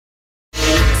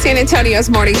San Antonio's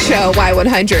morning show,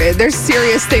 Y100. There's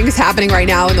serious things happening right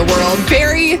now in the world.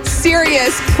 Very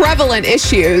serious, prevalent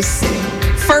issues.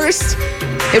 First,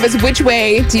 it was which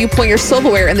way do you point your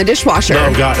silverware in the dishwasher?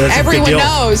 Oh, God. That's Everyone a big deal.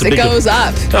 knows it goes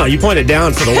up. No, you point it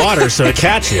down for the water so it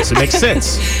catches. It makes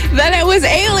sense. Then it was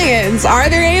aliens. Are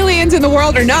there aliens in the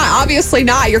world or not? Obviously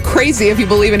not. You're crazy if you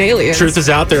believe in aliens. Truth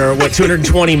is out there.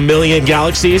 220 million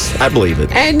galaxies? I believe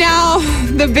it. And now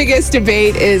the biggest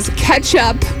debate is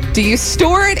ketchup. Do you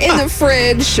store it in the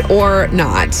fridge or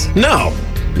not? No,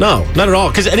 not at all.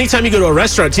 Because anytime you go to a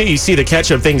restaurant, too, you see the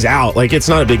ketchup things out. Like, it's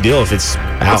not a big deal if it's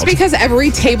out. It's because every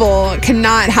table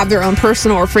cannot have their own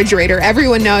personal refrigerator.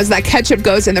 Everyone knows that ketchup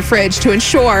goes in the fridge to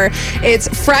ensure its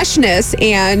freshness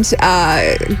and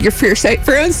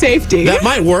for your own safety. That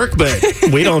might work, but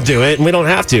we don't do it, and we don't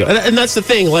have to. And that's the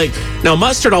thing. Like, now,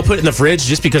 mustard I'll put in the fridge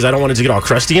just because I don't want it to get all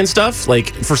crusty and stuff.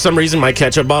 Like, for some reason, my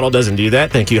ketchup bottle doesn't do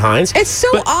that. Thank you, Heinz. It's so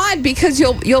odd because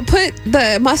you'll put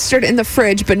the mustard in the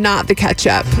fridge, but not the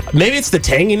ketchup. Maybe it's the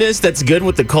tanginess that's good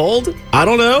with the cold. I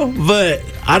don't know, but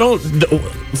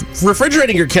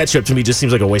refrigerating your ketchup to me just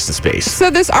seems like a waste of space.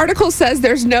 So this article says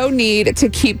there's no need to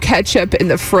keep ketchup in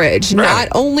the fridge. Right. Not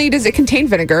only does it contain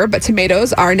vinegar, but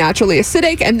tomatoes are naturally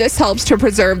acidic, and this helps to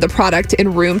preserve the product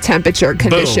in room temperature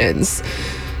conditions. Boom.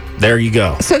 There you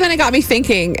go. So then it got me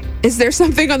thinking, is there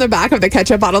something on the back of the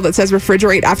ketchup bottle that says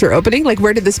refrigerate after opening? Like,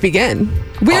 where did this begin?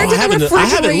 Where did the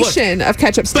refrigeration of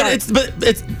ketchup start? But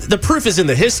it's the proof is in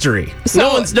the history.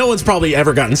 So, no one's probably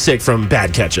ever gotten sick from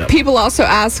bad ketchup. People also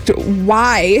asked,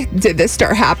 why did this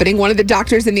start happening? One of the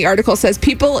doctors in the article says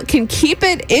people can keep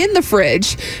it in the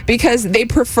fridge because they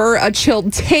prefer a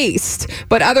chilled taste,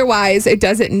 but otherwise it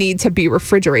doesn't need to be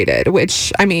refrigerated,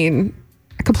 which, I mean,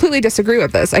 I completely disagree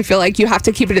with this. I feel like you have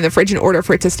to keep it in the fridge in order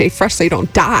for it to stay fresh so you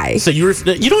don't die. So you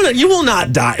will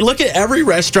not die. Look at every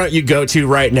restaurant you go to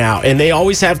right now, and they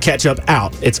always have ketchup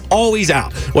out. It's always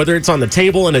out. Whether it's on the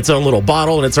table in its own little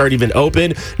bottle and it's already been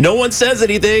opened, no one says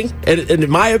anything. And in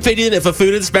my opinion, if a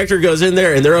food inspector goes in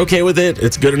there and they're okay with it,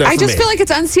 it's good enough for me. I just feel like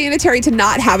it's unsanitary to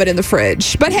not have it in the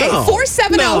fridge. But hey,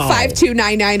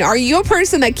 470-5299. Are you a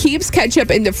person that keeps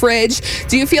ketchup in the fridge?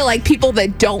 Do you feel like people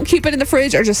that don't keep it in the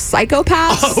fridge are just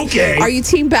psychopaths? Okay. Are you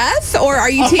Team Beth or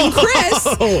are you Team Chris?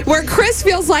 Where Chris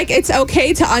feels like it's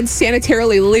okay to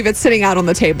unsanitarily leave it sitting out on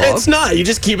the table. It's not. You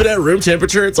just keep it at room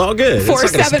temperature. It's all good.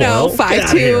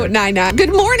 470-5299.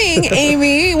 Good morning,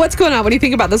 Amy. What's going on? What do you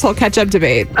think about this whole ketchup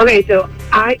debate? Okay, so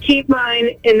I keep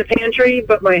mine in the pantry,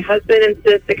 but my husband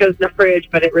insists it goes in the fridge,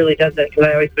 but it really doesn't because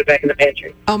I always put it back in the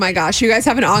pantry. Oh my gosh, you guys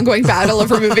have an ongoing battle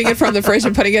of removing it from the fridge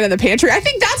and putting it in the pantry. I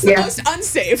think that's the most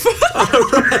unsafe.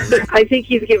 I think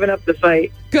he's given up the fight.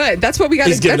 Good. That's what we got.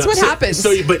 That's what happens.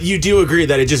 But you do agree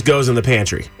that it just goes in the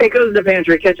pantry. It goes in the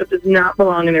pantry. Ketchup does not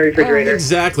belong in the refrigerator.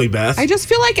 Exactly, Beth. I just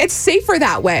feel like it's safer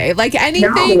that way. Like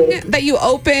anything that you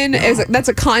open that's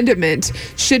a condiment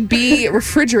should be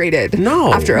refrigerated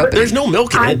after opening. There's no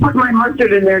milk in I it. put my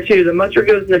mustard in there too. The mustard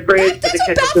goes in the fridge. That's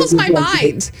what baffles my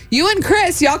mind. You and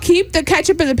Chris, y'all keep the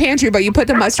ketchup in the pantry, but you put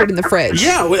the mustard in the fridge.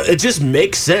 Yeah, well, it just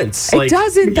makes sense. It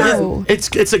doesn't, though.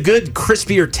 It's a good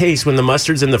crispier taste when the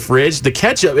mustard's in the fridge. The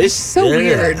ketchup is so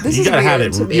weird. This you is gotta weird have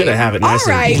it. to me. You gotta have it nice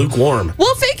and lukewarm.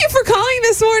 Well, thank you for calling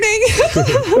this morning.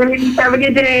 Have a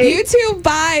good day. You too.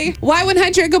 Bye.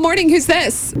 Y100. Good morning. Who's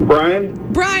this?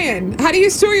 Brian, how do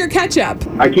you store your ketchup?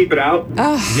 I keep it out.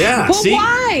 Yeah. Well,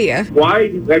 why?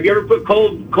 Why? Have you ever put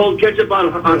cold ketchup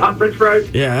on hot French fries?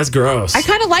 Yeah, that's gross. I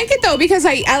kind of like it though because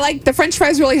I like the French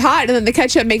fries really hot, and then the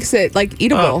ketchup makes it like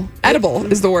eatable. Edible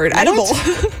is the word. Edible.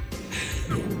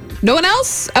 No one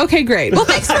else? Okay, great. Well,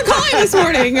 thanks for calling this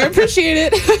morning. I appreciate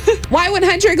it.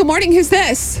 Y100, good morning. Who's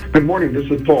this? Good morning. This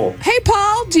is Paul. Hey,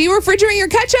 Paul. Do you refrigerate your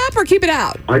ketchup or keep it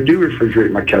out? I do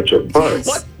refrigerate my ketchup,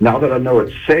 but now that I know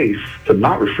it's safe to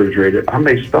not refrigerate it, I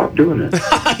may stop doing it.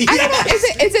 I don't know.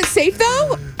 Is it safe,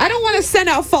 though? I don't want to send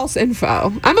out false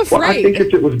info. I'm afraid. Well, I think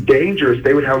if it was dangerous,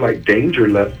 they would have, like, danger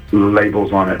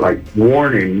labels on it, like,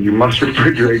 warning, you must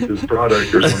refrigerate this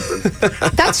product or something.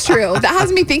 That's true. That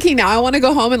has me thinking now. I want to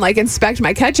go home and, inspect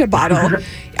my ketchup bottle.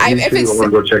 I want to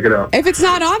go check it out. If it's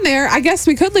not on there, I guess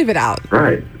we could leave it out.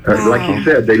 Right. Wow. Like you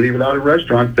said, they leave it out in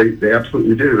restaurants. They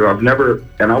absolutely do. I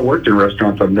worked in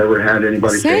restaurants. I've never had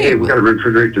anybody say, hey, we got to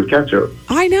refrigerate this ketchup.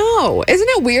 I know. Isn't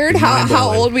it weird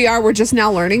how old we are? We're just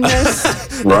now learning this.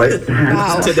 Right.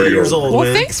 Wow. 10 years old.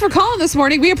 Well, thanks for calling this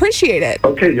morning. We appreciate it.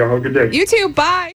 Okay, y'all have a good day. You too. Bye.